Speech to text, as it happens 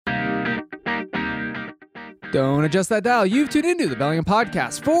Don't adjust that dial. You've tuned into the Bellingham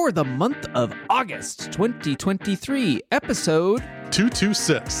Podcast for the month of August 2023, episode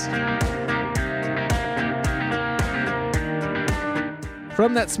 226.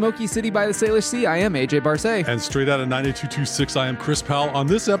 From that smoky city by the Salish Sea, I am AJ Barce. And straight out of 9226, I am Chris Powell. On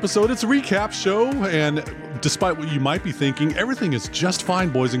this episode, it's a recap show, and despite what you might be thinking, everything is just fine,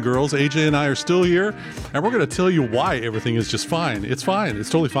 boys and girls. AJ and I are still here, and we're going to tell you why everything is just fine. It's fine. It's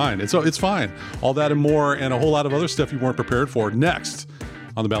totally fine. It's fine. All that and more, and a whole lot of other stuff you weren't prepared for, next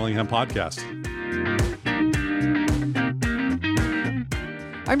on the Bellingham Podcast.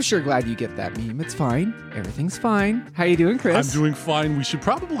 I'm sure glad you get that meme. It's fine. Everything's fine. How you doing, Chris? I'm doing fine. We should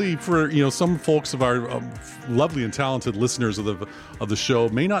probably, for some folks of our lovely and talented listeners of the show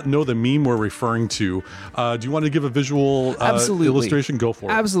may not know the meme we're referring to. Do you want to give a visual illustration? Go for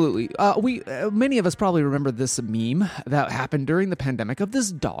it. Absolutely. Many of us probably remember this meme that happened during the pandemic of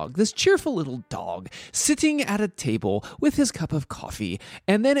this dog, this cheerful little dog, sitting at a table with his cup of coffee,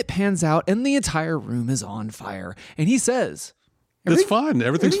 and then it pans out and the entire room is on fire, and he says, it's fine.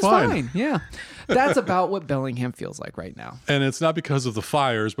 Everything's fine. Yeah. That's about what Bellingham feels like right now. And it's not because of the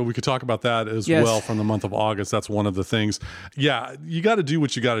fires, but we could talk about that as well from the month of August. That's one of the things. Yeah, you got to do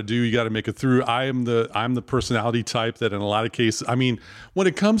what you got to do. You got to make it through. I'm the personality type that in a lot of cases, when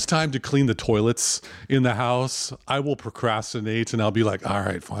it comes time to clean the toilets in the house, I will procrastinate and I'll be like, all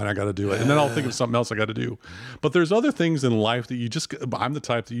right, fine, I got to do it. And then I'll think of something else I got to do. But there's other things in life that I'm the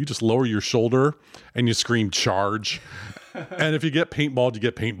type that you just lower your shoulder and you scream charge. And if you get paintballed, you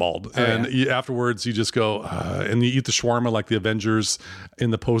get paintballed. Afterwards, you just go and you eat the shawarma like the Avengers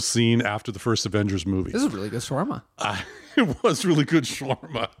in the post scene after the first Avengers movie. This is really good shawarma. It was really good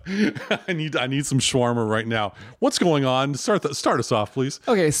shawarma. I need some shawarma right now. What's going on? Start us off, please.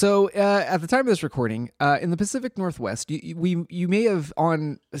 Okay, so at the time of this recording, in the Pacific Northwest, you may have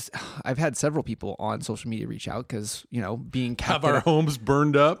I've had several people on social media reach out because being have our homes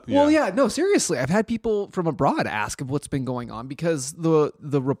burned up. Well, yeah, no, seriously, I've had people from abroad ask of what's been going on because the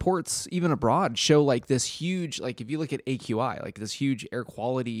reports even abroad show like this huge, like if you look at AQI, like this huge air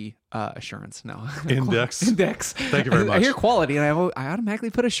quality assurance. No, index. Thank you very much. I hear quality and I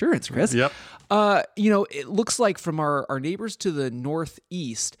automatically put assurance, Chris. Yep. It looks like from our neighbors to the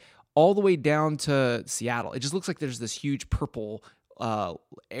northeast all the way down to Seattle, it just looks like there's this huge purple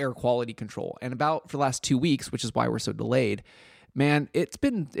air quality control. And for the last 2 weeks, which is why we're so delayed, man, it's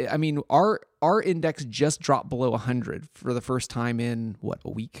been, our index just dropped below 100 for the first time in a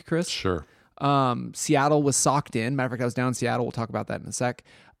week, Chris? Sure. Seattle was socked in. Matter of fact, I was down in Seattle. We'll talk about that in a sec.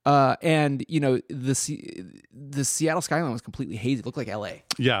 And the Seattle skyline was completely hazy. It looked like LA.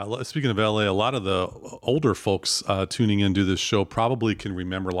 Yeah. Speaking of LA, a lot of the older folks tuning into this show probably can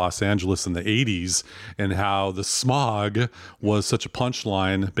remember Los Angeles in the 80s and how the smog was such a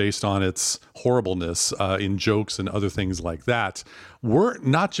punchline based on its horribleness in jokes and other things like that.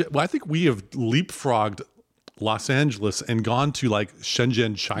 I think we have leapfrogged Los Angeles and gone to like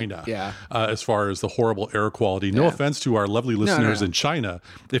Shenzhen, China, as far as the horrible air quality. No offense to our lovely listeners in China,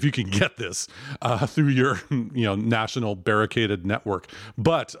 if you can get this through your national barricaded network.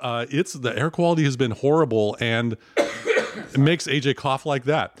 But the air quality has been horrible and it makes AJ cough like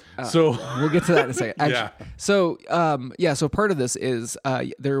that. So we'll get to that in a second. Actually, So part of this is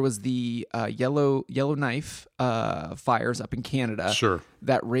there was the Yellowknife fires up in Canada. Sure.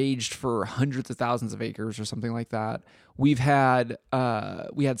 That raged for hundreds of thousands of acres or something like that. We had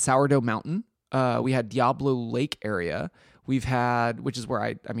Sourdough Mountain. We had Diablo Lake area. We've had, which is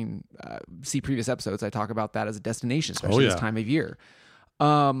where see previous episodes. I talk about that as a destination, especially this time of year.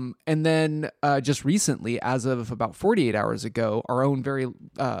 And then just recently, as of about 48 hours ago, our own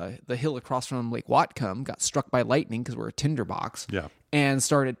the hill across from Lake Whatcom got struck by lightning because we're a tinderbox and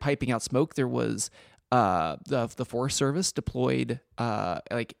started piping out smoke. There was the Forest Service deployed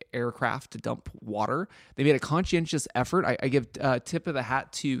aircraft to dump water. They made a conscientious effort. I give tip of the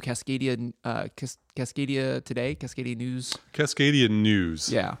hat to Cascadia Today, Cascadia News. Cascadia News.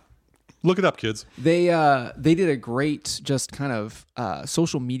 Yeah. Look it up, kids. They did a great just kind of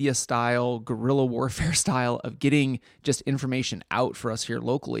social media style, guerrilla warfare style of getting just information out for us here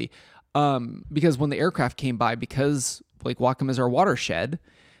locally. Because when the aircraft came by, because Lake Whatcom is our watershed,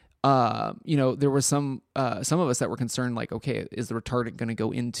 there was some of us that were concerned, like, okay, is the retardant going to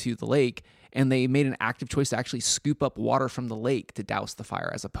go into the lake? And they made an active choice to actually scoop up water from the lake to douse the fire,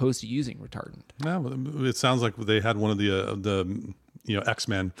 as opposed to using retardant. Yeah, it sounds like they had one of the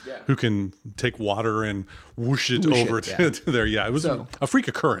X-Men who can take water and whoosh it over to there. Yeah, it was a freak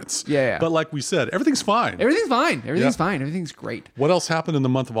occurrence. Yeah. But like we said, everything's fine. Everything's fine. Everything's great. What else happened in the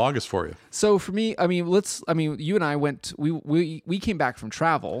month of August for you? So for me, you and I went. We came back from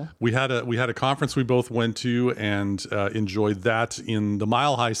travel. We had a conference we both went to and enjoyed that in the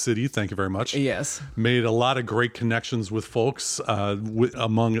Mile High City. Thank you very much. Yes. Made a lot of great connections with folks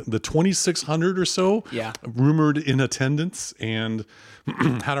among the 2,600 or so. Yeah. Rumored in attendance, and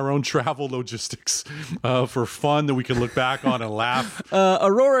had our own travel logistics for fun that we can look back on and laugh.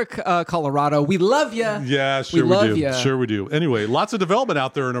 Aurora, Colorado. We love you. Yeah, sure we do. Ya. Sure we do. Anyway, lots of development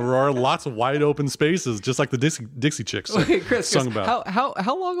out there in Aurora. Lots of wide open spaces, just like the Dixie Chicks Chris, about.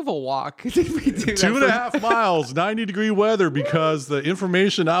 How long of a walk did we do? 2.5 miles, 90-degree weather, because the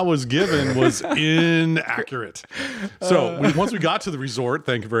information I was given was inaccurate. So once we got to the resort,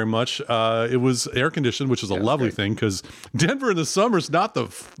 thank you very much. It was air conditioned, which is a lovely thing, because Denver in the summer is not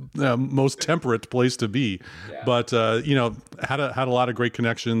the most temperate place to be. Yeah. But had a lot of great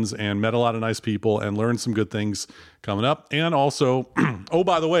connections and met a lot of nice people and learned some good things coming up. And also, oh,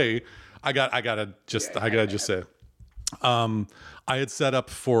 by the way, I gotta just say, I had set up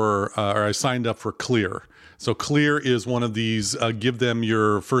for or I signed up for Clear. So Clear is one of these, give them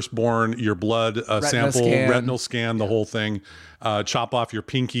your firstborn, your blood sample, retinal scan, the whole thing, chop off your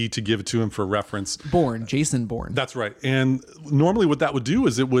pinky to give it to him for reference. Jason Bourne. That's right. And normally what that would do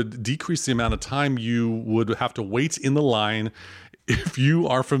is it would decrease the amount of time you would have to wait in the line. If you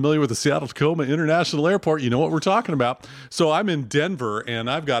are familiar with the Seattle-Tacoma International Airport, you know what we're talking about. So I'm in Denver and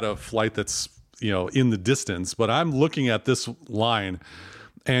I've got a flight that's, in the distance, but I'm looking at this line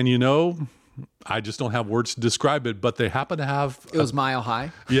and I just don't have words to describe it, but they happen to have... It was mile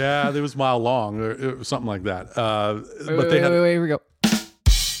high? Yeah, it was mile long or something like that. Wait, here we go.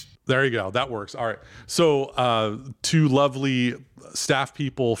 There you go. That works. All right. So two lovely staff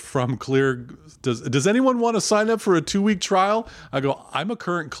people from Clear. Does anyone want to sign up for a 2-week trial? I go, I'm a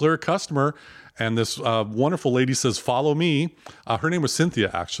current Clear customer. And this wonderful lady says, follow me. Her name was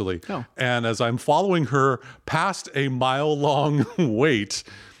Cynthia, actually. Oh. And as I'm following her past a mile-long wait...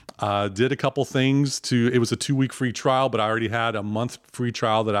 did a couple things it was a 2-week free trial, but I already had a month free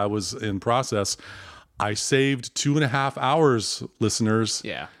trial that I was in process. I saved 2.5 hours, listeners.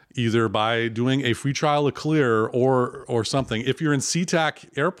 Yeah. Either by doing a free trial of Clear or something. If you're in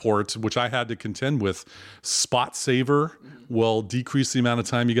SeaTac Airport, which I had to contend with, Spot Saver will decrease the amount of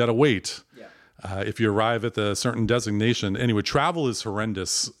time you got to wait. Yeah. If you arrive at the certain designation. Anyway, travel is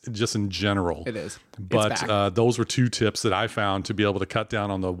horrendous just in general. It is. But those were 2 tips that I found to be able to cut down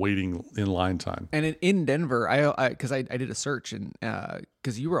on the waiting in line time. And in Denver, because I did a search and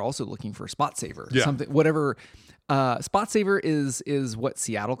because you were also looking for Spot Saver. Yeah. Something, whatever. Spot Saver is what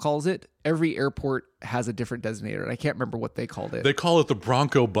Seattle calls it. Every airport has a different designator, and I can't remember what they called it. They call it the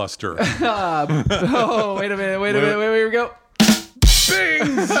Bronco Buster. Wait a minute. Here we go.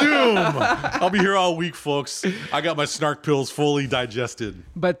 Bing! Zoom! I'll be here all week, folks. I got my snark pills fully digested.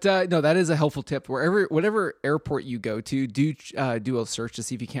 But no, that is a helpful tip. Whatever airport you go to, do a search to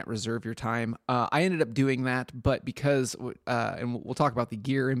see if you can't reserve your time. I ended up doing that, but because, and we'll talk about the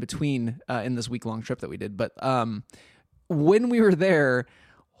gear in between in this week-long trip that we did, but when we were there,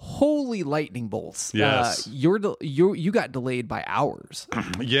 holy lightning bolts. Yes. You got delayed by hours.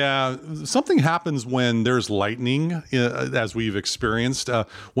 Yeah. Something happens when there's lightning, as we've experienced.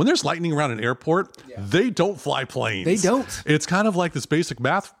 When there's lightning around an airport, they don't fly planes. They don't. It's kind of like this basic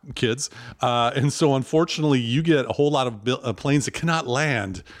math, kids. And so unfortunately, you get a whole lot of planes that cannot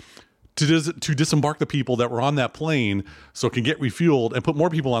land to disembark the people that were on that plane so it can get refueled and put more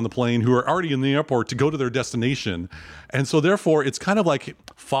people on the plane who are already in the airport to go to their destination. And so therefore it's kind of like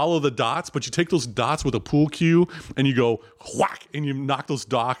follow the dots, but you take those dots with a pool cue and you go whack and you knock those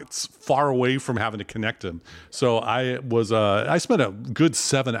dots far away from having to connect them. So I spent a good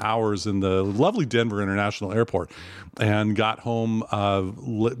 7 hours in the lovely Denver International Airport and got home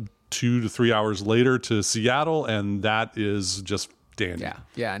 2 to 3 hours later to Seattle, and that is just dandy.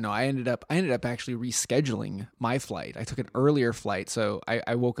 Yeah. No, I ended up actually rescheduling my flight. I took an earlier flight, so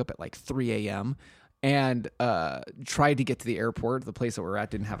I woke up at like 3 a.m. and tried to get to the airport. The place that we're at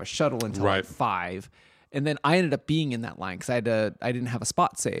didn't have a shuttle until like 5, and then I ended up being in that line because I didn't have a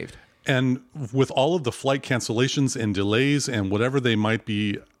spot saved. And with all of the flight cancellations and delays and whatever they might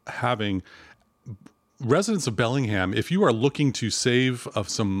be having, residents of Bellingham, if you are looking to save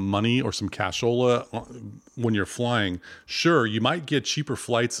some money or some cashola when you're flying, sure, you might get cheaper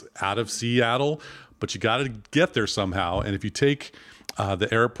flights out of Seattle, but you got to get there somehow. And if you take the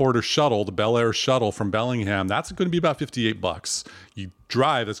airport or shuttle, the Bel Air shuttle from Bellingham, that's going to be about $58. You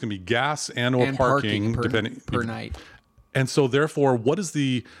drive, that's going to be gas and parking per night. And so therefore, what is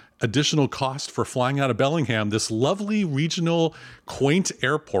the additional cost for flying out of Bellingham, this lovely regional quaint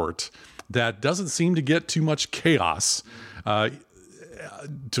airport that doesn't seem to get too much chaos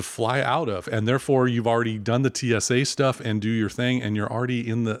to fly out of? And therefore, you've already done the TSA stuff and do your thing, and you're already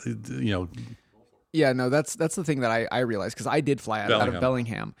in the, Yeah, no, that's the thing that I realized, because I did fly out of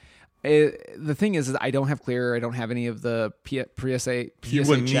Bellingham. The thing is I don't have Clear. I don't have any of the PSA. You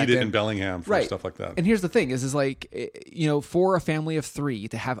wouldn't need it in Bellingham for stuff like that. And here's the thing: is like, for a family of 3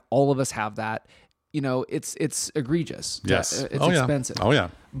 to have all of us have that, it's egregious. Yes, it's expensive. Oh yeah.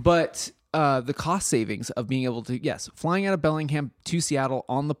 But the cost savings of being able to, flying out of Bellingham to Seattle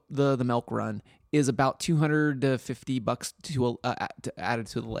on the milk run is about $250 to added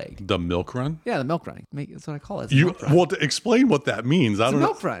to the leg. The milk run? Yeah, the milk run. That's what I call it. Well, to explain what that means. I don't know.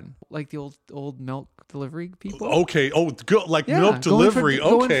 Milk run, like the old milk delivery people. Okay. Oh, like milk delivery.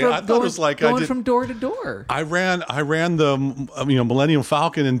 I thought it was like going from door to door. I ran the Millennium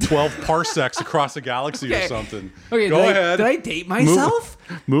Falcon in 12 parsecs across a galaxy or something. Okay, go ahead. Did I date myself?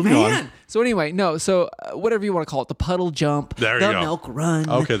 Moving on. So anyway, no. So whatever you want to call it, the puddle jump, the milk run.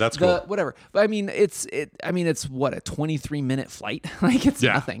 Okay, that's cool. Whatever. But I mean, it's what, a 23-minute flight? Like, it's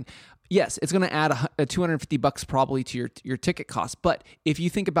nothing. Yes, it's going to add a $250 probably to your ticket cost. But if you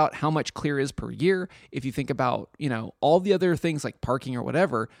think about how much Clear is per year, if you think about all the other things like parking or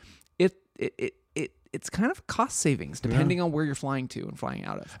whatever, it's kind of cost savings depending on where you're flying to and flying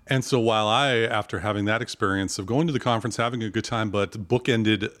out of. And so while I, after having that experience of going to the conference, having a good time, but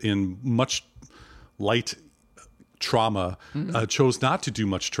bookended in much light trauma, chose not to do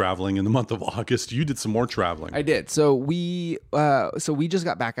much traveling in the month of August, you did some more traveling. I did. So we just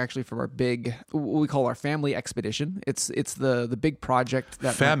got back actually from our big, what we call our family expedition. It's the big project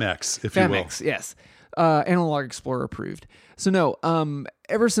that FAMX, if you will. FAMX, yes. Analog Explorer approved. So no,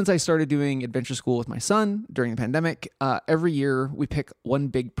 ever since I started doing adventure school with my son during the pandemic, every year we pick one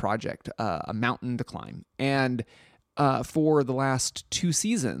big project, a mountain to climb. And for the last 2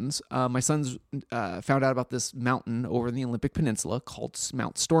 seasons, my son's found out about this mountain over in the Olympic Peninsula called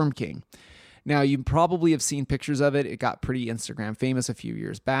Mount Storm King. Now, you probably have seen pictures of it. It got pretty Instagram famous a few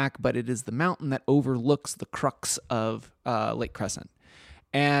years back, but it is the mountain that overlooks the crux of Lake Crescent.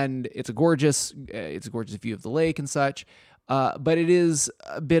 And it's a gorgeous view of the lake and such. But it is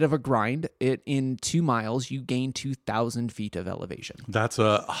a bit of a grind. In 2 miles, you gain 2,000 feet of elevation. That's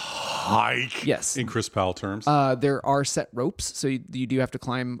a hike. Yes. In Chris Powell terms. There are set ropes, so you do have to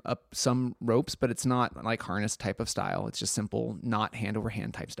climb up some ropes, but it's not like harness type of style. It's just simple, not hand over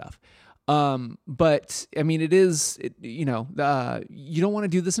hand type stuff. But I mean, you don't want to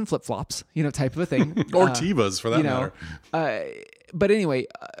do this in flip flops, type of a thing. Or Tevas for that matter. But anyway,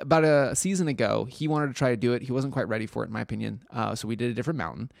 about a season ago, he wanted to try to do it. He wasn't quite ready for it, in my opinion. So we did a different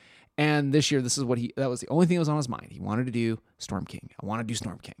mountain. And this year, that was the only thing that was on his mind. He wanted to do Storm King. I want to do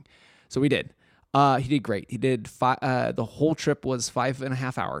Storm King. So we did. He did great. He did the whole trip was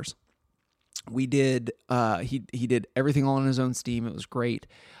 5.5 hours. We did, he did everything all on his own steam. It was great.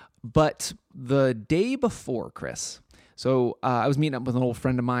 But the day before, Chris, so I was meeting up with an old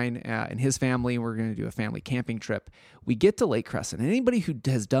friend of mine and his family. We're going to do a family camping trip. We get to Lake Crescent. Anybody who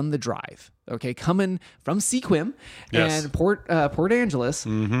has done the drive, okay, coming from Sequim and Port Angeles,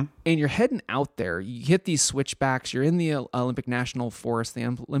 and you're heading out there, you hit these switchbacks. You're in the Olympic National Forest,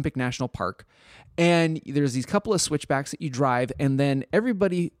 the Olympic National Park, and there's these couple of switchbacks that you drive, and then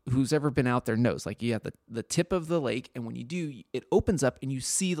everybody who's ever been out there knows, like, you have the tip of the lake, and when you do, it opens up and you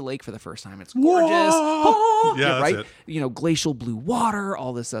see the lake for the first time. It's gorgeous. Oh, yeah, right. It. Glacial blue water,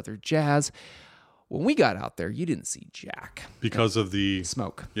 all this other jazz. When we got out there, you didn't see jack because of the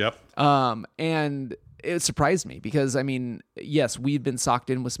smoke. Yep. And it surprised me because, I mean, yes, we'd been socked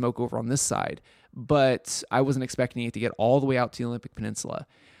in with smoke over on this side, but I wasn't expecting it to get all the way out to the Olympic Peninsula.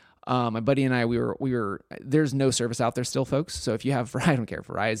 My buddy and I, we were, there's no service out there still, folks. So if you have, I don't care,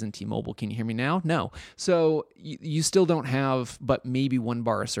 Verizon, T-Mobile, can you hear me now? No. So you still don't have, but maybe 1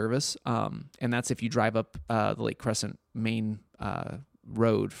 bar of service. And that's if you drive up the Lake Crescent main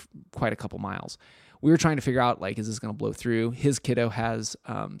road quite a couple miles. We were trying to figure out, like, is this going to blow through? His kiddo has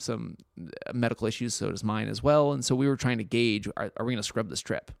some medical issues, so does mine as well. And so we were trying to gauge, are we going to scrub this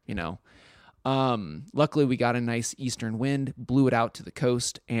trip, Luckily, we got a nice eastern wind, blew it out to the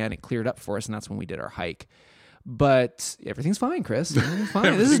coast, and it cleared up for us, and that's when we did our hike. But everything's fine, Chris. Everything's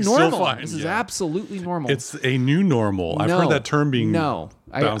fine. This is normal. Still fine. This is absolutely normal. It's a new normal. I've heard that term being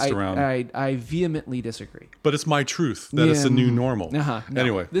bounced around. I vehemently disagree. But it's my truth that it's a new normal. No.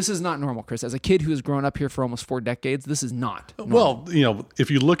 Anyway. This is not normal, Chris. As a kid who has grown up here for almost 4 decades, this is not normal. Well, if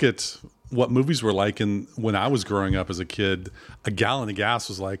you look at what movies were like when I was growing up as a kid, a gallon of gas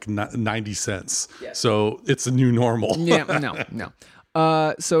was like 90 cents. Yes. So it's a new normal. Yeah, no.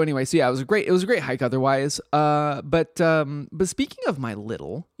 So anyway, so yeah, it was a great hike otherwise. But speaking of my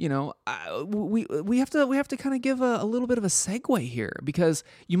little, we have to kind of give a little bit of a segue here, because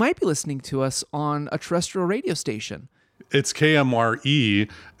you might be listening to us on a terrestrial radio station. It's KMRE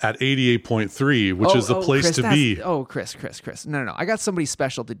at 88.3, which is the place Chris, to be. Chris. No. I got somebody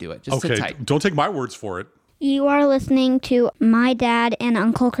special to do it. Just sit tight. Don't take my words for it. You are listening to my dad and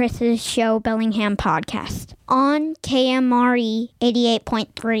Uncle Chris's show, Bellingham Podcast, on KMRE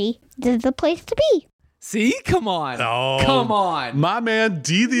 88.3. This is the place to be. See? Come on. Oh, Come on. My man,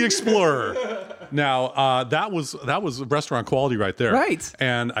 D the Explorer. Now, that was restaurant quality right there. Right.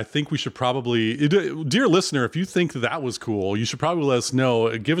 And I think we should probably, dear listener, if you think that was cool, you should probably let us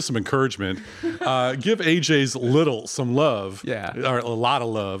know. Give us some encouragement. Give AJ's little some love. Yeah. Or a lot of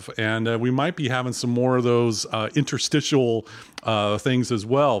love. And we might be having some more of those interstitial things as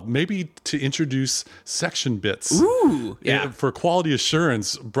well. Maybe to introduce section bits. Ooh. Yeah. For quality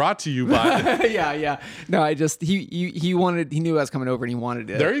assurance, brought to you by... Yeah. No, he knew I was coming over and he wanted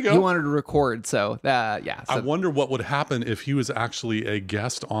to. There you go. He wanted to record. So, yeah. So, I wonder what would happen if he was actually a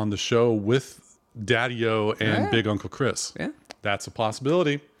guest on the show with Daddy-O and Big Uncle Chris. Yeah. That's a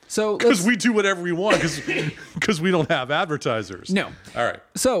possibility. So, because we do whatever we want, because we don't have advertisers. No. All right.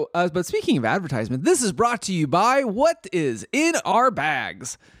 So, but speaking of advertisement, this is brought to you by what is in our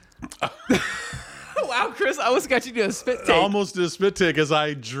bags. Wow, Chris, I almost got you to do a spit take. Almost did a spit take as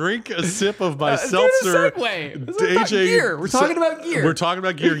I drink a sip of my seltzer. Gear. We're talking about gear. We're talking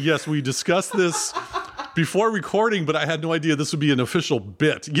about gear. Yes, we discussed this before recording, but I had no idea this would be an official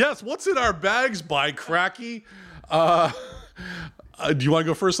bit. Yes, what's in our bags by Cracky? Do you want to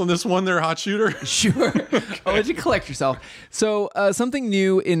go first on this one there, hot shooter? Sure. I'll let you collect yourself. So something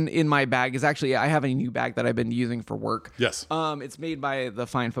new in my bag is actually, I have a new bag that I've been using for work. Yes. It's made by the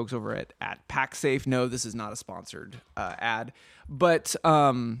fine folks over at PackSafe. No, this is not a sponsored ad. But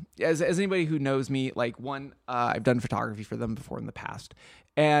as anybody who knows me, like I've done photography for them before in the past.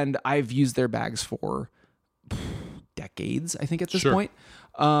 And I've used their bags for decades, I think, at this point.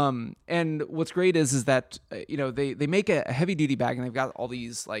 And what's great is that they make a heavy duty bag, and they've got all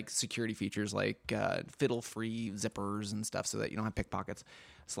these like security features like fiddle free zippers and stuff so that you don't have pickpockets,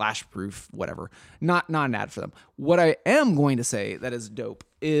 slash proof, whatever. Not an ad for them. What I am going to say that is dope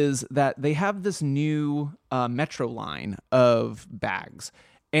is that they have this new Metro line of bags.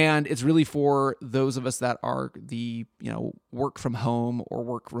 And it's really for those of us that are the, work from home or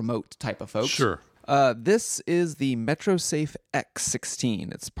work remote type of folks. Sure. This is the MetroSafe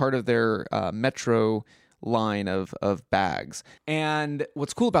X16. It's part of their Metro line of bags. And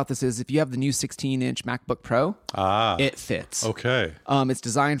what's cool about this is if you have the new 16-inch MacBook Pro, it fits. Okay. It's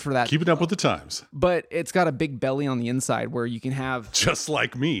designed for that. Keeping up with the times. But it's got a big belly on the inside where you can have... Just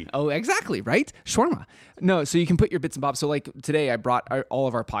like me. Oh, exactly, right? Shawarma. No, so you can put your bits and bobs. So like today I brought all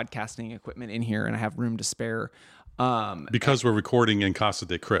of our podcasting equipment in here and I have room to spare. Because we're recording in Casa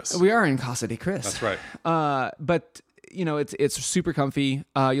de Chris. We are in Casa de Chris. That's right. But it's super comfy.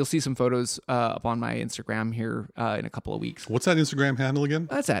 You'll see some photos up on my Instagram here in a couple of weeks. What's that Instagram handle again?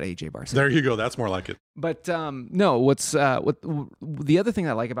 That's at AJ Barson. There you go. That's more like it. But no, what the other thing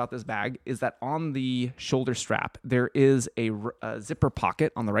I like about this bag is that on the shoulder strap there is a zipper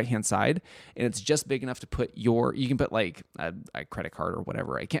pocket on the right hand side, and it's just big enough to put you can put like a credit card or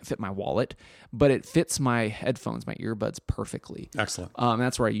whatever. I can't fit my wallet, but it fits my headphones, my earbuds perfectly. Excellent.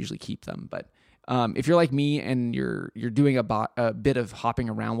 That's where I usually keep them. But if you're like me and you're doing a bit of hopping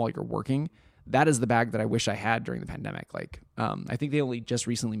around while you're working, that is the bag that I wish I had during the pandemic. Like, I think they only just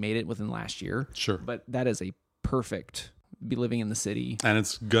recently made it within last year. Sure. But that is a perfect, be living in the city. And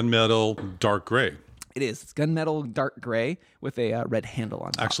it's gunmetal dark gray. It is. It's gunmetal dark gray with a red handle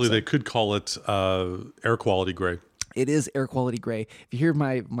on top. Actually, they could call it air quality gray. It is air quality gray. If you hear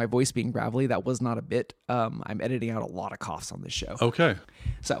my voice being gravelly, that was not a bit. I'm editing out a lot of coughs on this show. Okay.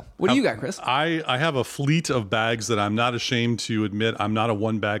 So what do you got, Chris? I have a fleet of bags that I'm not ashamed to admit I'm not a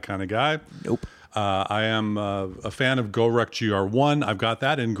one bag kind of guy. Nope. I am a fan of GoRuck GR1. I've got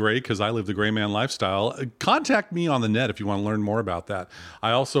that in gray because I live the gray man lifestyle. Contact me on the net if you want to learn more about that.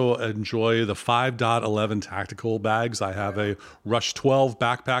 I also enjoy the 5.11 tactical bags. I have a Rush 12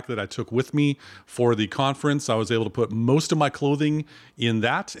 backpack that I took with me for the conference. I was able to put most of my clothing in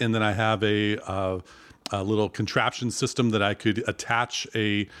that. And then I have a little contraption system that I could attach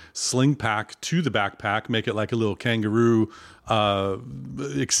a sling pack to the backpack, make it like a little kangaroo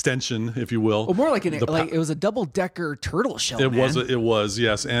extension, if you will. Well, more like it was a double-decker turtle shell. It was,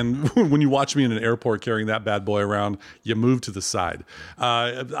 yes. And when you watch me in an airport carrying that bad boy around, you move to the side.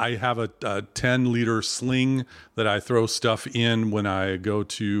 I have a 10-liter sling that I throw stuff in when I go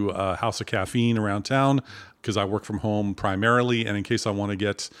to House of Caffeine around town, because I work from home primarily, and in case I want to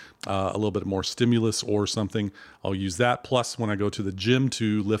get a little bit more stimulus or something, I'll use that. Plus, when I go to the gym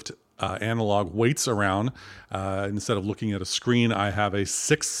to lift analog weights around, instead of looking at a screen, I have a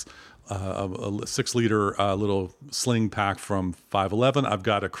 6-liter little sling pack from 511. I've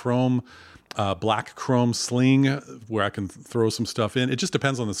got a black chrome sling where I can throw some stuff in. It just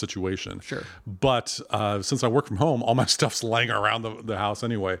depends on the situation. Sure. But since I work from home, all my stuff's laying around the house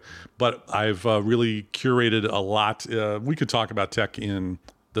anyway. But I've really curated a lot. We could talk about tech in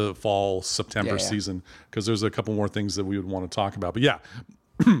the fall, September season, because there's a couple more things that we would want to talk about. But yeah,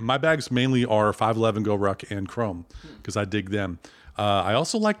 my bags mainly are 511, GoRuck, and Chrome, because I dig them. I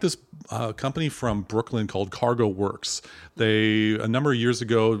also like this company from Brooklyn called Cargo Works. They, a number of years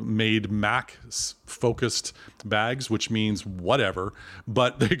ago, made Mac-focused bags, which means whatever,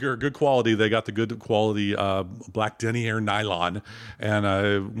 but they are good quality. They got the good quality black denier nylon, and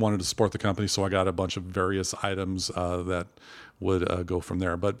I wanted to support the company, so I got a bunch of various items that would go from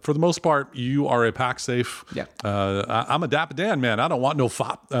there. But for the most part, you are a pack safe. Yeah. I'm a Dapper Dan, man. I don't want no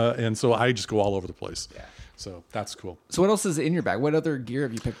fop. And so I just go all over the place. Yeah. So that's cool. So what else is in your bag? What other gear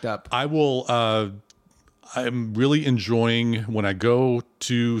have you picked up? I'm really enjoying when I go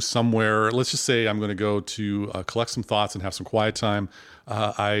to somewhere. Let's just say I'm going to go to collect some thoughts and have some quiet time.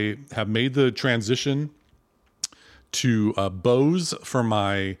 I have made the transition to Bose for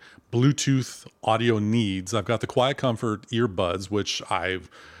my Bluetooth audio needs. I've got the Quiet Comfort earbuds, which I've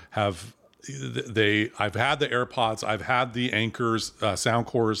had the AirPods, I've had the Anchors,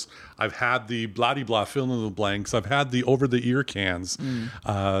 Soundcores, I've had the blah-de-blah fill in the blanks, I've had the over-the-ear cans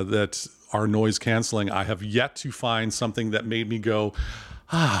that are noise canceling. I have yet to find something that made me go,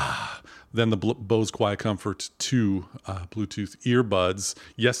 then the Bose Quiet Comfort 2 Bluetooth earbuds.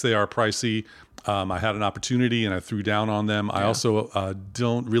 Yes, they are pricey. I had an opportunity and I threw down on them. Yeah. I also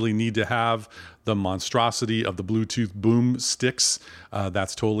don't really need to have the monstrosity of the Bluetooth boom sticks.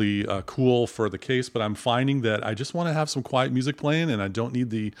 That's totally cool for the case, but I'm finding that I just want to have some quiet music playing, and I don't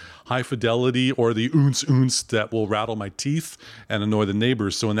need the high fidelity or the oonce that will rattle my teeth and annoy the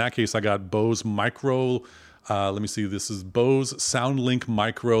neighbors. So in that case, I got Bose Micro. Let me see. This is Bose SoundLink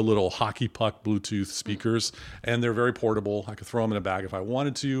Micro little hockey puck Bluetooth speakers, and they're very portable. I could throw them in a bag if I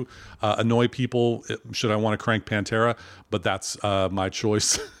wanted to. Annoy people should I want to crank Pantera, but that's my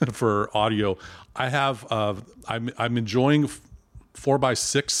choice for audio. I have. I'm enjoying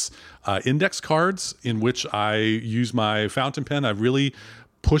 4x6 index cards in which I use my fountain pen. I've really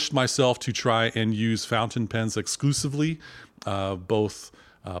pushed myself to try and use fountain pens exclusively, both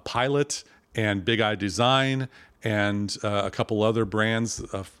Pilot and Big Eye Design, and a couple other brands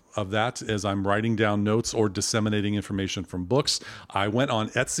of that as I'm writing down notes or disseminating information from books. I went on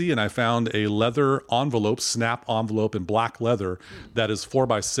Etsy and I found a leather envelope, snap envelope in black leather that is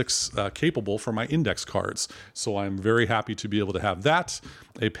 4x6 capable for my index cards. So I'm very happy to be able to have that.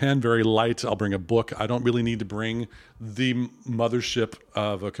 A pen, very light. I'll bring a book. I don't really need to bring the mothership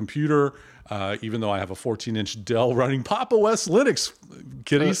of a computer, even though I have a 14-inch Dell running Pop! OS Linux,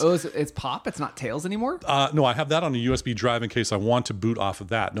 kiddies. It's Pop? It's not Tails anymore? No, I have that on a USB drive in case I want to boot off of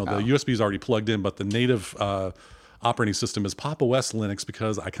that. No, the USB is already plugged in, but the native operating system is Pop! OS Linux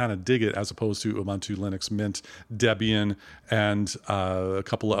because I kind of dig it as opposed to Ubuntu, Linux, Mint, Debian, and a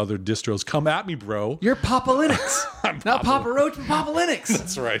couple of other distros. Come at me, bro. You're Papa Linux. Not Papa Roach, but Papa Linux.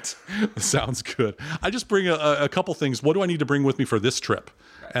 That's right. Sounds good. I just bring a couple things. What do I need to bring with me for this trip?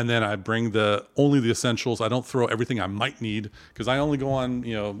 And then I bring only the essentials. I don't throw everything I might need because I only go on,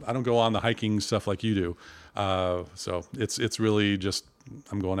 I don't go on the hiking stuff like you do. So it's really just,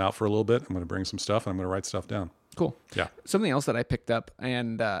 I'm going out for a little bit. I'm going to bring some stuff and I'm going to write stuff down. Cool. Yeah. Something else that I picked up,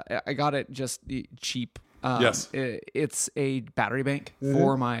 and I got it just cheap. Yes. It's a battery bank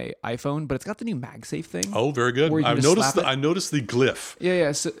for my iPhone, but it's got the new MagSafe thing. Oh, very good. I noticed the glyph.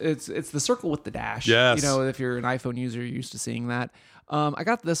 Yeah. So it's the circle with the dash. Yes. If you're an iPhone user, you're used to seeing that. I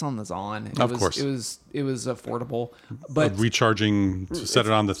got this on the Zon. Of course. It was affordable, but recharging to set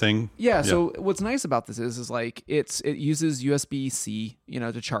it on the thing. Yeah. So what's nice about this is like it uses USB-C,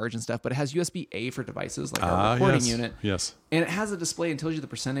 to charge and stuff, but it has USB-A for devices like our recording unit. Yes. And it has a display and tells you the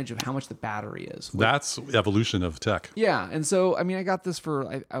percentage of how much the battery is. That's evolution of tech. Yeah. And so, I got this for,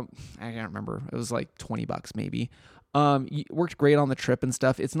 I can't remember. It was like $20 maybe. Worked great on the trip and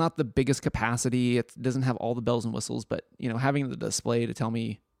stuff. It's not the biggest capacity. It doesn't have all the bells and whistles, but having the display to tell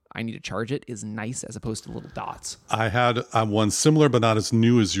me I need to charge it is nice as opposed to little dots. I had one similar, but not as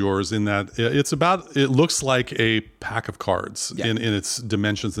new as yours in that it looks like a pack of cards in its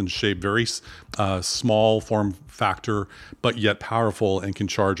dimensions and shape, very small form factor, but yet powerful and can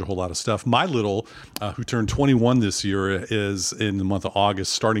charge a whole lot of stuff. My little, who turned 21 this year, is in the month of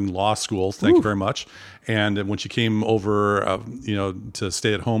August starting law school. Thank you very much. And when she came over, to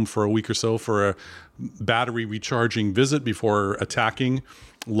stay at home for a week or so for a battery recharging visit before attacking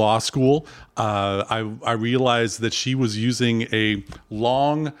law school, I realized that she was using a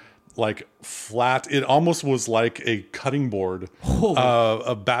long, like flat, it almost was like a cutting board,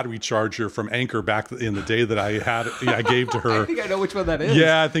 a battery charger from Anchor back in the day that I gave to her. I think I know which one that is.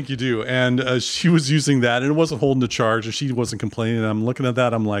 Yeah, I think you do. And she was using that, and it wasn't holding the charge, and she wasn't complaining. And I'm looking at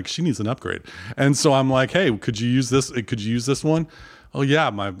that, I'm like, she needs an upgrade. And so I'm like, hey, could you use this? Could you use this one? Oh yeah,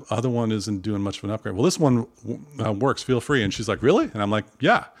 my other one isn't doing much of an upgrade. Well, this one works. Feel free. And she's like, really? And I'm like,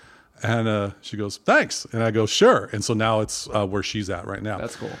 yeah. And she goes, thanks. And I go, sure. And so now it's where she's at right now.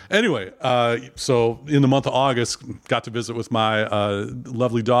 That's cool. Anyway, so in the month of August, got to visit with my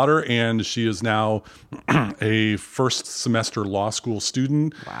lovely daughter, and she is now a first semester law school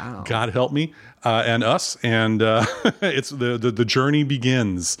student. Wow. God help me and us. And it's the journey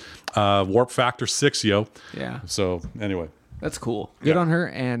begins. Warp Factor 6, yo. Yeah. So anyway. That's cool. Good on her,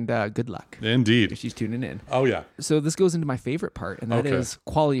 and good luck. Indeed. If she's tuning in. Oh, yeah. So this goes into my favorite part, and that is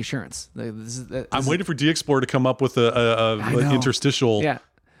quality assurance. I'm waiting for DXplorer to come up with an interstitial. Yeah.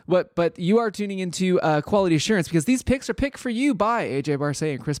 But you are tuning into quality assurance because these picks are picked for you by AJ Barce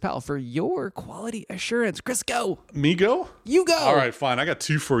and Chris Powell for your quality assurance. Chris, go. Me go? You go. All right, fine. I got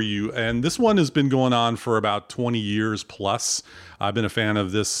two for you. And this one has been going on for about 20 years plus. I've been a fan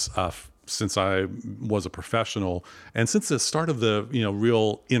of this since I was a professional, and since the start of the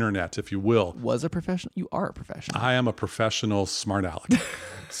real internet, if you will. Was a professional? You are a professional. I am a professional smart aleck.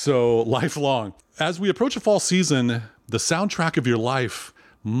 So lifelong. As we approach a fall season, the soundtrack of your life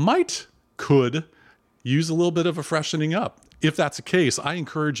could use a little bit of a freshening up. If that's the case, I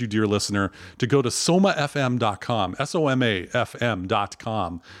encourage you, dear listener, to go to somafm.com, SOMAFM.com.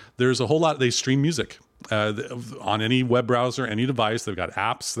 There's a whole lot. They stream music. On any web browser, any device. They've got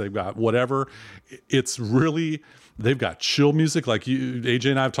apps, they've got whatever. It's really, they've got chill music. Like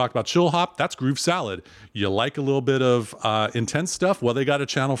AJ and I have talked about chill hop. That's Groove Salad. You like a little bit of intense stuff? Well, they got a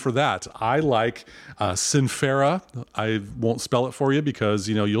channel for that. I like Sinfera. I won't spell it for you because,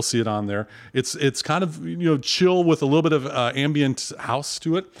 you'll see it on there. It's kind of, chill with a little bit of ambient house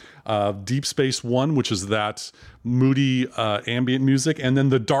to it. Deep Space One, which is that moody ambient music, and then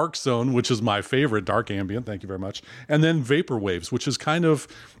the Dark Zone, which is my favorite, dark ambient, thank you very much, and then Vapor Waves, which is kind of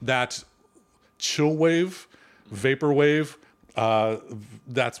that chill wave, vapor wave,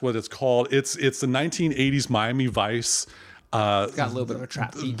 that's what it's called. It's the 1980s Miami Vice. It's got a little bit of a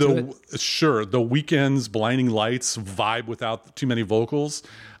trap beat to it. Sure, the Weeknd's Blinding Lights vibe without too many vocals.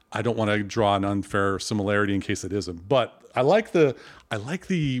 I don't want to draw an unfair similarity in case it isn't, but I like the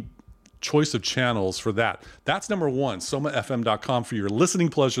choice of channels for that. That's number one, somafm.com for your listening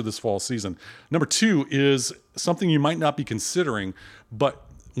pleasure this fall season. Number two is something you might not be considering, but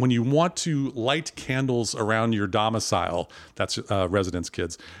when you want to light candles around your domicile, that's residence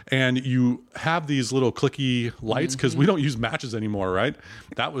kids, and you have these little clicky lights, because we don't use matches anymore, right?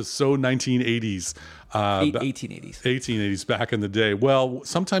 That was so 1980s. 1880s back in the day. Well,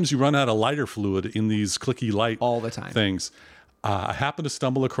 sometimes you run out of lighter fluid in these clicky light all the time things. I happened to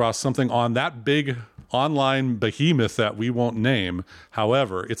stumble across something on that big online behemoth that we won't name.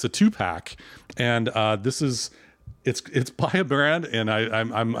 However, it's a 2-pack, and it's by a brand, and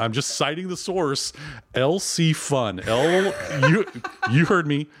I'm just citing the source, LC Fun. You heard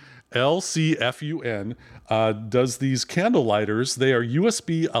me. LCFUN does these candle lighters. They are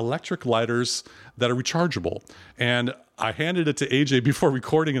USB electric lighters that are rechargeable. And I handed it to AJ before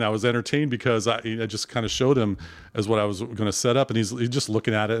recording, and I was entertained because I just kind of showed him as what I was going to set up, and he's just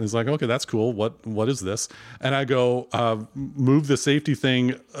looking at it, and he's like, okay, that's cool. What is this? And I go, move the safety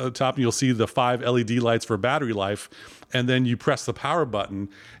thing top, and you'll see the 5 LED lights for battery life. And then you press the power button,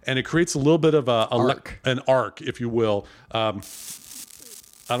 and it creates a little bit of an arc, if you will. I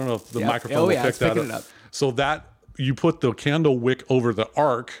don't know if the microphone will pick that up. So that you put the candle wick over the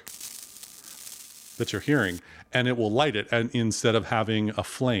arc that you're hearing, and it will light it, and instead of having a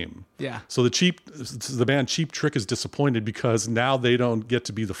flame. Yeah. So the band Cheap Trick is disappointed because now they don't get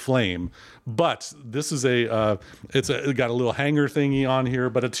to be the flame. But this is it got a little hanger thingy on here,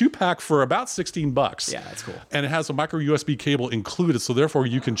 but a 2-pack for about $16. Yeah, that's cool. And it has a micro USB cable included, so therefore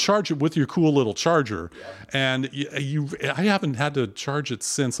you can charge it with your cool little charger. Yeah. And I haven't had to charge it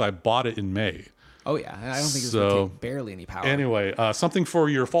since I bought it in May. Oh yeah, I don't think it's going to take barely any power. Anyway, something for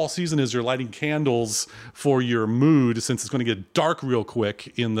your fall season is you're lighting candles for your mood, since it's going to get dark real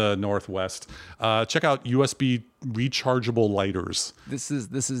quick in the Northwest. Check out USB rechargeable lighters. This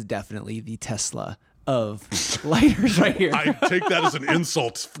is definitely the Tesla of lighters right here. I take that as an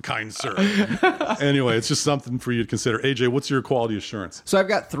insult, kind sir. Anyway, it's just something for you to consider. AJ, what's your quality assurance? So I've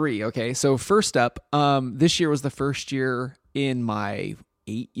got 3. Okay, so first up, this year was the first year in my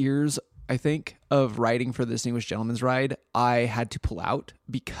 8 years, I think, of riding for the Distinguished Gentleman's Ride. I had to pull out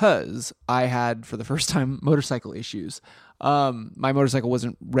because I had, for the first time, motorcycle issues. My motorcycle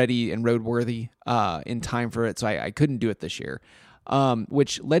wasn't ready and roadworthy in time for it, so I couldn't do it this year,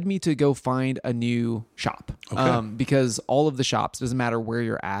 which led me to go find a new shop. Okay. Because all of the shops, doesn't matter where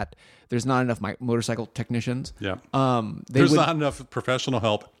you're at, there's not enough motorcycle technicians. Yeah. There's not enough professional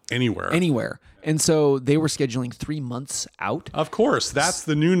help anywhere. And so they were scheduling 3 months out. Of course, that's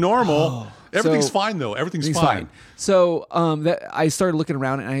the new normal. Everything's fine though. Everything's fine. So I started looking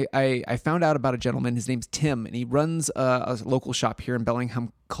around, and I found out about a gentleman. His name's Tim, and he runs a local shop here in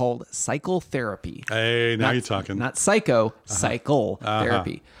Bellingham called Cycle Therapy. Hey, now you're talking. Not psycho, cycle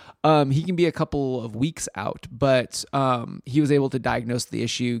therapy. He can be a couple of weeks out, but he was able to diagnose the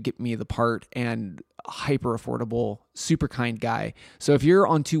issue, get me the part, and hyper affordable, super kind guy. So if you're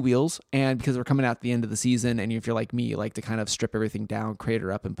on 2 wheels, and because we're coming out at the end of the season, and if you're like me, you like to kind of strip everything down, crate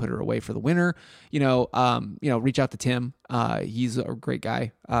her up, and put her away for the winter, reach out to Tim. He's a great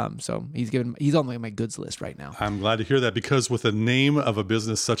guy. So he's on my goods list right now. I'm glad to hear that, because with a name of a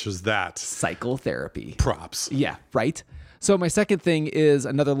business such as that, Cycle Therapy, props. Yeah, right. So my second thing is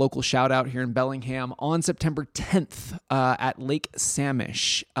another local shout out here in Bellingham. On September 10th at Lake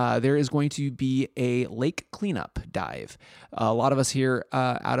Samish, there is going to be a lake cleanup dive. A lot of us here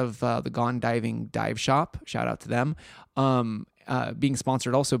out of the Gone Diving Dive Shop, shout out to them, being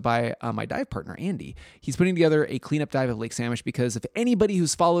sponsored also by my dive partner, Andy. He's putting together a cleanup dive of Lake Samish because if anybody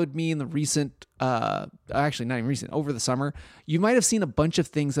who's followed me in the recent, actually not even recent, over the summer, you might have seen a bunch of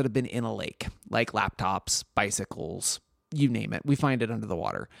things that have been in a lake, like laptops, bicycles, you name it. We find it under the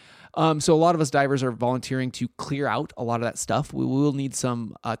water. So a lot of us divers are volunteering to clear out a lot of that stuff. We will need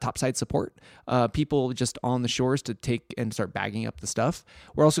some topside support, people just on the shores to take and start bagging up the stuff.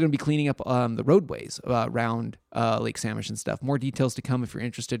 We're also going to be cleaning up the roadways around Lake Samish and stuff. More details to come. If you're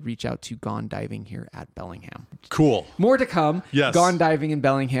interested, reach out to Gone Diving here at Bellingham. Cool. More to come. Yes. Gone Diving in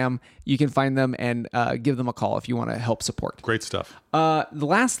Bellingham. You can find them and give them a call if you want to help support. Great stuff.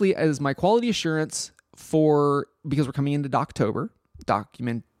 Lastly is my quality assurance because we're coming into Doctober.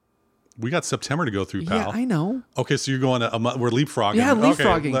 We got September to go through, pal. Yeah, I know. Okay, so you're going a month. We're leapfrogging. Yeah,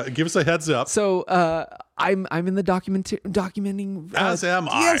 leapfrogging. Okay, give us a heads up. So I'm in the documenting. As am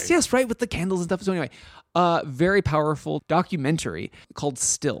I. Yes, right, with the candles and stuff. So anyway, very powerful documentary called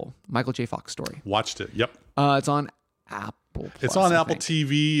Still, Michael J. Fox story. Watched it. Yep. It's on Apple Plus, it's on Apple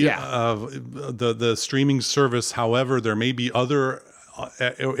TV. Yeah. The streaming service. However, there may be other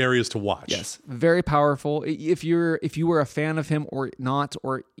areas to watch. Yes, very powerful. If you were a fan of him or not,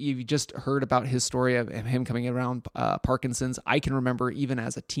 or you just heard about his story of him coming around Parkinson's, I can remember even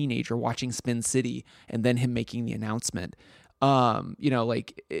as a teenager watching Spin City and then him making the announcement. It's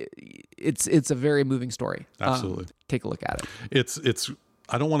a very moving story. Absolutely. Take a look at it. It's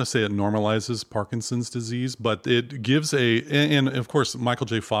I don't want to say it normalizes Parkinson's disease, but it gives and of course, Michael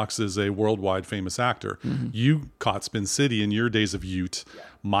J. Fox is a worldwide famous actor. Mm-hmm. You caught Spin City in your days of youth. Yeah.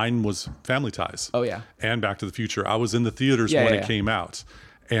 Mine was Family Ties. Oh, yeah. And Back to the Future. I was in the theaters when it came out.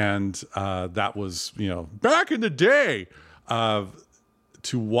 And that was, back in the day.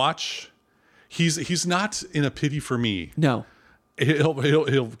 To watch, he's not in a pity for me. No. He'll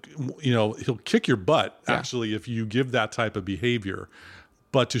kick your butt, actually, if you give that type of behavior.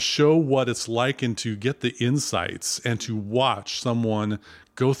 But to show what it's like and to get the insights and to watch someone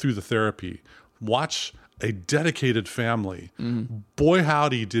go through the therapy, watch a dedicated family. Mm-hmm. Boy,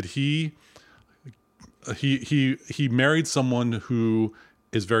 howdy, did he married someone who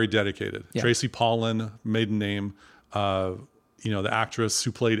is very dedicated. Yeah. Tracy Pollan, maiden name, the actress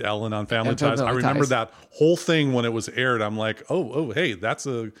who played Ellen on Family Ties. I remember that whole thing when it was aired. I'm like, oh, hey, that's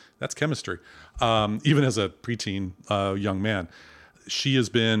chemistry. Even as a preteen young man. She has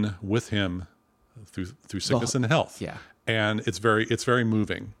been with him through sickness and health. Yeah. And it's very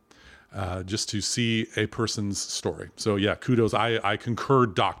moving. just to see a person's story. So yeah, kudos. I concur,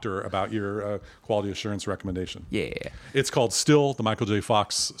 Doctor, about your quality assurance recommendation. Yeah. It's called Still, the Michael J.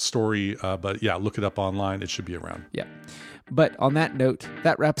 Fox story. But yeah, look it up online. It should be around. Yeah. But on that note,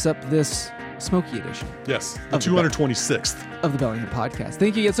 that wraps up this Smoky edition. Yes, the 226th of the Bellingham Podcast.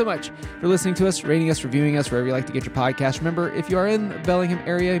 Thank you again so much for listening to us, rating us, reviewing us, wherever you like to get your podcast. Remember, if you are in the Bellingham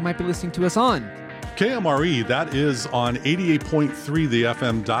area, you might be listening to us on KMRE. That is on 88.3, the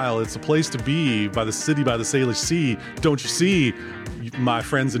FM dial. It's a place to be, by the city, by the Salish Sea. Don't you see, my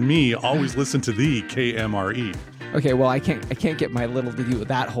friends and me always listen to the KMRE. Okay, well, I can't get my little to do with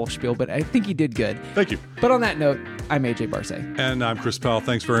that whole spiel, but I think he did good. Thank you. But on that note, I'm AJ Barce. And I'm Chris Powell.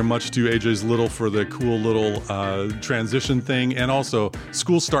 Thanks very much to AJ's Little for the cool little transition thing. And also,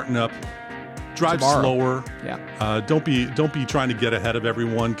 school's starting up. Drive tomorrow. Slower. Yeah. Don't be trying to get ahead of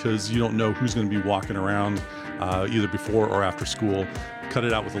everyone, because you don't know who's going to be walking around either before or after school. Cut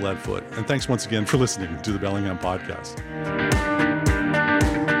it out with a lead foot. And thanks once again for listening to the Bellingham Podcast.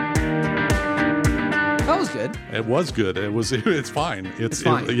 That was good. It was good. It's fine. It's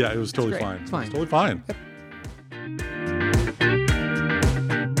fine. Yeah, it was totally great. fine. It's fine. It's totally fine. Yep.